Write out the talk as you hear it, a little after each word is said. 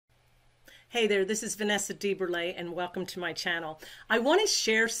Hey there, this is Vanessa DeBurlet and welcome to my channel. I want to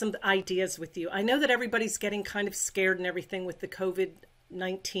share some ideas with you. I know that everybody's getting kind of scared and everything with the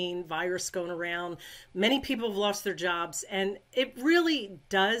COVID-19 virus going around. Many people have lost their jobs, and it really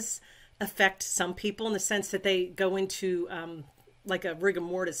does affect some people in the sense that they go into like a rigor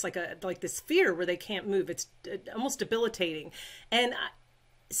mortis, like this fear where they can't move. It's almost debilitating. And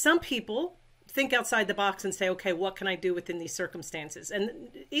some people think outside the box and say, okay, what can I do within these circumstances? And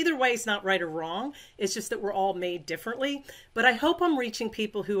either way is not right or wrong. It's just that we're all made differently. But I hope I'm reaching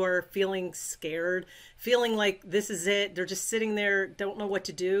people who are feeling scared, feeling like this is it. They're just sitting there, don't know what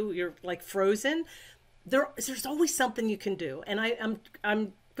to do. You're like frozen. There's always something you can do. And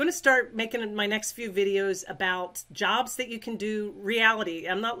I'm going to start making my next few videos about jobs that you can do, reality.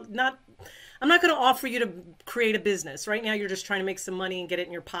 I'm not going to offer you to create a business. Right now, you're just trying to make some money and get it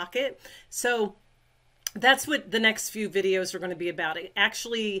in your pocket. So that's what the next few videos are going to be about.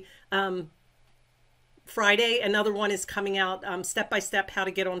 Actually, Friday, another one is coming out, step-by-step how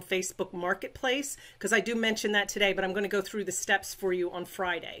to get on Facebook Marketplace, because I do mention that today, but I'm going to go through the steps for you on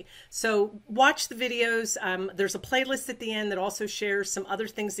Friday. So watch the videos. There's a playlist at the end that also shares some other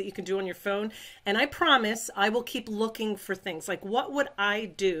things that you can do on your phone. And I promise I will keep looking for things like, what would I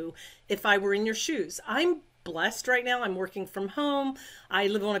do if I were in your shoes? I'm blessed right now. I'm working from home. I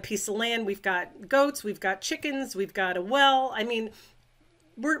live on a piece of land. We've got goats, we've got chickens, we've got a well. I mean,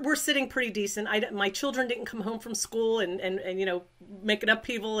 we're sitting pretty decent. My children didn't come home from school and you know, make an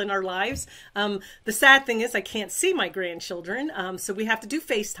upheaval in our lives. The sad thing is I can't see my grandchildren, so we have to do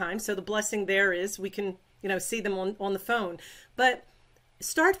FaceTime. So the blessing there is we can, you know, see them on the phone. But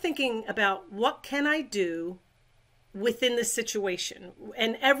start thinking about, what can I do within this situation?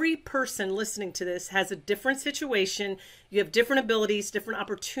 And every person listening to this has a different situation. You have different abilities, different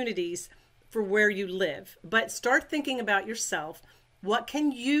opportunities for where you live. But start thinking about yourself. What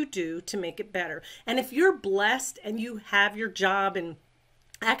can you do to make it better? And if you're blessed and you have your job and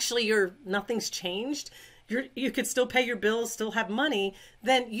actually nothing's changed, you could still pay your bills, still have money,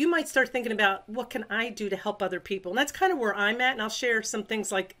 then you might start thinking about, what can I do to help other people? And that's kind of where I'm at. And I'll share some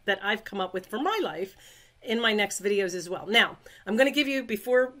things like that I've come up with for my life in my next videos as well. Now, I'm going to give you,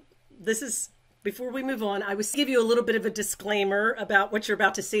 before we move on, I was give you a little bit of a disclaimer about what you're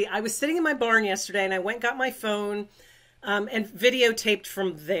about to see. I was sitting in my barn yesterday and I went and got my phone and videotaped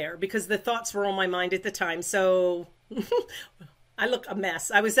from there because the thoughts were on my mind at the time. So I look a mess.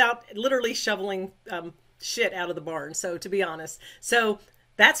 I was out literally shoveling shit out of the barn. So to be honest, so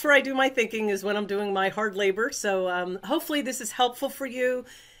that's where I do my thinking, is when I'm doing my hard labor. So hopefully this is helpful for you.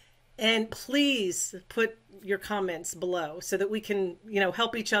 And please put your comments below so that we can, you know,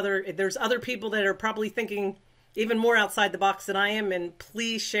 help each other. There's other people that are probably thinking even more outside the box than I am, and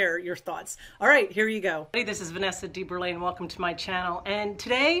please share your thoughts. All right, here you go. Hey, this is Vanessa DeBurlet, and welcome to my channel. And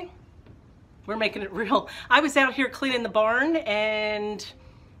today, we're making it real. I was out here cleaning the barn, and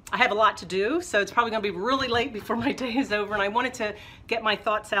I have a lot to do, so it's probably gonna be really late before my day is over, and I wanted to get my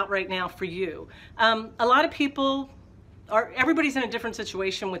thoughts out right now for you. A lot of people everybody's in a different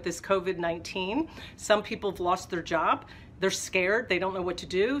situation with this COVID-19. Some people have lost their job. They're scared. They don't know what to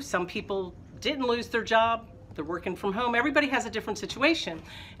do. Some people didn't lose their job. They're working from home. Everybody has a different situation.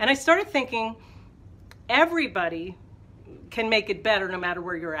 And I started thinking, everybody can make it better no matter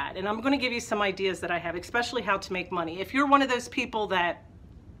where you're at. And I'm going to give you some ideas that I have, especially how to make money. If you're one of those people that,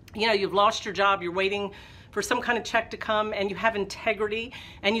 you know, you've lost your job, you're waiting for some kind of check to come, and you have integrity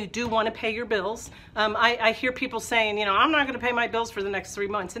and you do want to pay your bills. I hear people saying, you know, I'm not going to pay my bills for the next 3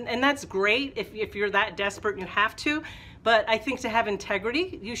 months. And that's great if you're that desperate and you have to. But I think to have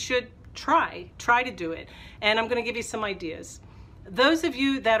integrity, you should try to do it. And I'm going to give you some ideas. Those of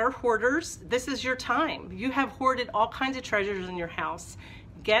you that are hoarders, this is your time. You have hoarded all kinds of treasures in your house.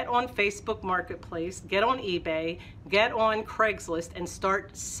 Get on Facebook Marketplace, get on eBay, get on Craigslist, and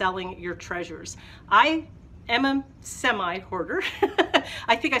start selling your treasures. I am a semi-hoarder.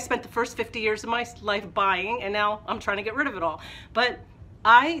 I think I spent the first 50 years of my life buying, and now I'm trying to get rid of it all. But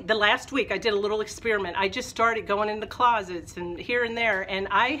the last week I did a little experiment. I just started going into closets and here and there, and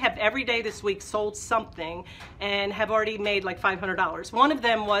I have every day this week sold something and have already made like $500. One of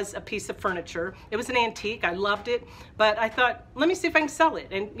them was a piece of furniture. It was an antique. I loved it, but I thought, let me see if I can sell it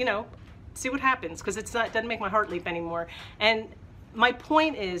and, you know, see what happens, because it doesn't make my heart leap anymore. And my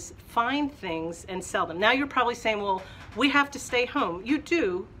point is, find things and sell them. Now you're probably saying, well, we have to stay home. You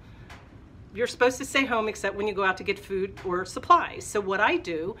do, you're supposed to stay home except when you go out to get food or supplies. So what I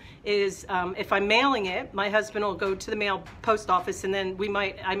do is, if I'm mailing it, my husband will go to the mail post office, and then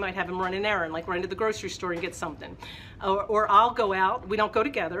I might have him run an errand, like run to the grocery store and get something. Or I'll go out, we don't go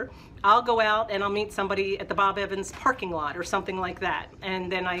together, I'll go out and I'll meet somebody at the Bob Evans parking lot or something like that.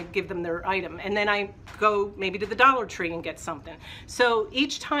 And then I give them their item. And then I go maybe to the Dollar Tree and get something. So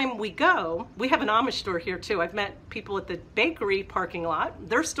each time we go, we have an Amish store here too. I've met people at the bakery parking lot.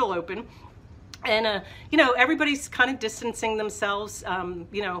 They're still open. And, you know, everybody's kind of distancing themselves,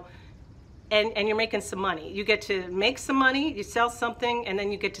 you know, and you're making some money. You get to make some money, you sell something, and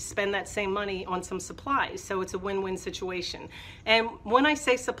then you get to spend that same money on some supplies. So it's a win-win situation. And when I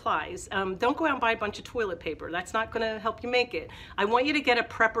say supplies, don't go out and buy a bunch of toilet paper. That's not going to help you make it. I want you to get a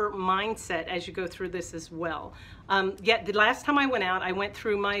prepper mindset as you go through this as well. Yet the last time I went out, I went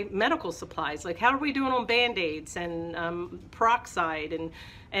through my medical supplies. Like, how are we doing on Band-Aids and peroxide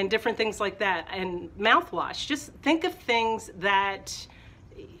and different things like that, and mouthwash. Just think of things that,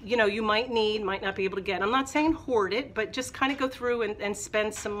 you know, you might need, might not be able to get. I'm not saying hoard it, but just kind of go through and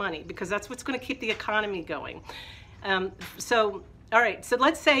spend some money, because that's what's going to keep the economy going. So, all right, so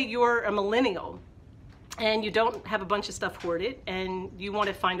let's say you're a millennial and you don't have a bunch of stuff hoarded and you want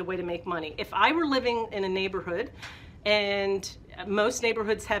to find a way to make money. If I were living in a neighborhood, and most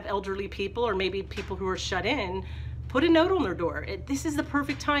neighborhoods have elderly people or maybe people who are shut in, put a note on their door. This is the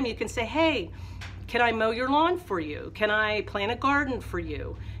perfect time. You can say, hey, can I mow your lawn for you? Can I plant a garden for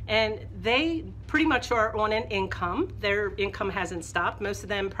you? And they pretty much are on an income. Their income hasn't stopped. Most of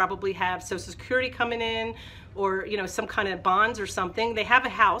them probably have Social Security coming in, or, you know, some kind of bonds or something. They have a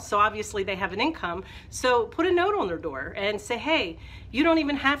house, so obviously they have an income. So put a note on their door and say, hey, you don't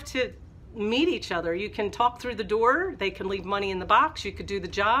even have to meet each other. You can talk through the door. They can leave money in the box. You could do the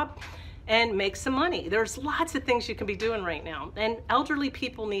job and make some money. There's lots of things you can be doing right now. And elderly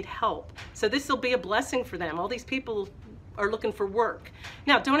people need help. So this will be a blessing for them. All these people are looking for work.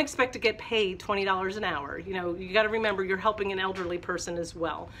 Now, don't expect to get paid $20 an hour. You know, you got to remember you're helping an elderly person as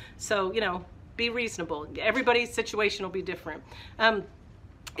well. So, you know, be reasonable. Everybody's situation will be different.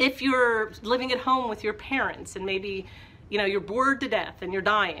 If you're living at home with your parents and maybe, you know, you're bored to death and you're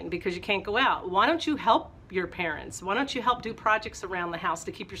dying because you can't go out, why don't you help your parents? Why don't you help do projects around the house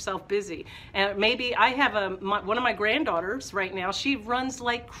to keep yourself busy? And maybe I have one of my granddaughters right now, she runs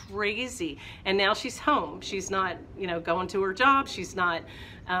like crazy, and now she's home. She's not, you know, going to her job. She's not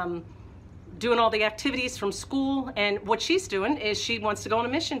doing all the activities from school. And what she's doing is she wants to go on a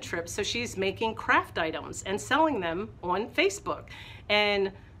mission trip. So she's making craft items and selling them on Facebook.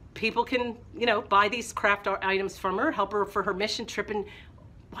 And people can, you know, buy these craft items from her, help her for her mission trip, and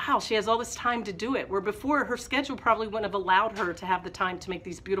wow, she has all this time to do it, where before her schedule probably wouldn't have allowed her to have the time to make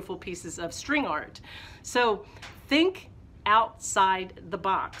these beautiful pieces of string art. So think outside the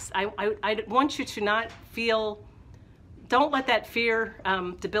box. I want you to not feel, don't let that fear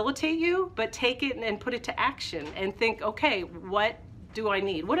debilitate you, but take it and put it to action and think, okay, what do I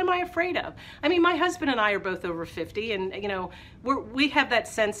need? What am I afraid of? I mean, my husband and I are both over 50, and, you know, we have that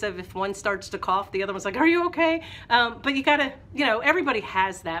sense of if one starts to cough, the other one's like, are you okay? But you gotta, you know, everybody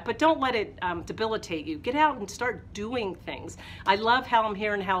has that, but don't let it debilitate you. Get out and start doing things. I love how I'm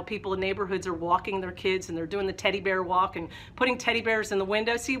hearing how people in neighborhoods are walking their kids and they're doing the teddy bear walk and putting teddy bears in the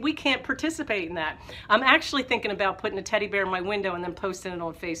window. See, we can't participate in that. I'm actually thinking about putting a teddy bear in my window and then posting it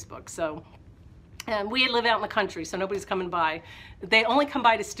on Facebook. So we live out in the country, so nobody's coming by. They only come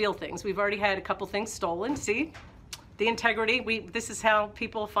by to steal things. We've already had a couple things stolen. See, the integrity. This is how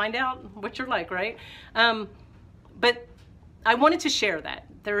people find out what you're like, right? But I wanted to share that.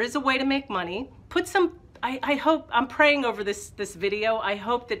 There is a way to make money. Put some, I hope, I'm praying over this video. I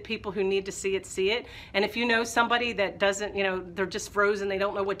hope that people who need to see it, see it. And if you know somebody that doesn't, you know, they're just frozen, they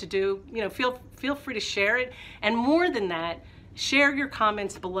don't know what to do, you know, feel free to share it. And more than that, share your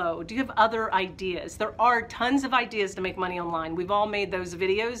comments below. Do you have other ideas? There are tons of ideas to make money online. We've all made those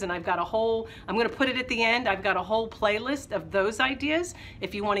videos, and I've got a whole, I'm going to put it at the end, I've got a whole playlist of those ideas.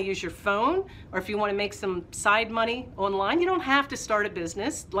 If you want to use your phone, or if you want to make some side money online, you don't have to start a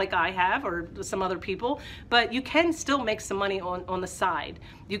business like I have or some other people, but you can still make some money on the side.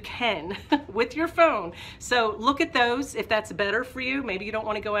 You can with your phone. So look at those if that's better for you. Maybe you don't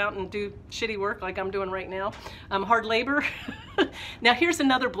want to go out and do shitty work like I'm doing right now. Hard labor. Now here's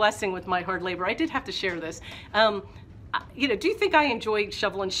another blessing with my hard labor. I did have to share this. You know, do you think I enjoy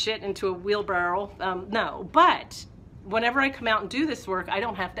shoveling shit into a wheelbarrow? No, but whenever I come out and do this work, I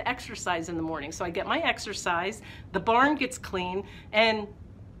don't have to exercise in the morning. So I get my exercise, the barn gets clean, and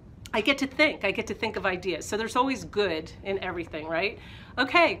I get to think of ideas. So there's always good in everything, right?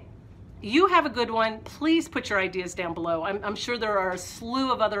 Okay, You have a good one. Please put your ideas down below. I'm sure there are a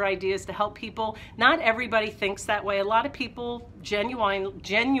slew of other ideas to help people. Not everybody thinks that way. A lot of people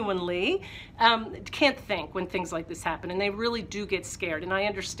genuinely can't think when things like this happen, and they really do get scared, and I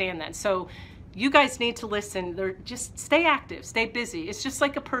understand that. So you guys need to listen. Just stay active, stay busy. It's just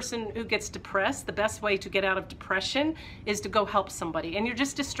like a person who gets depressed. The best way to get out of depression is to go help somebody. And you're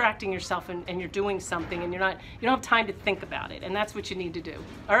just distracting yourself, and you're doing something, and you don't have time to think about it. And that's what you need to do.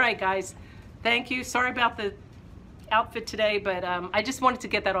 All right, guys. Thank you. Sorry about the outfit today, but I just wanted to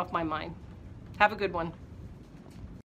get that off my mind. Have a good one.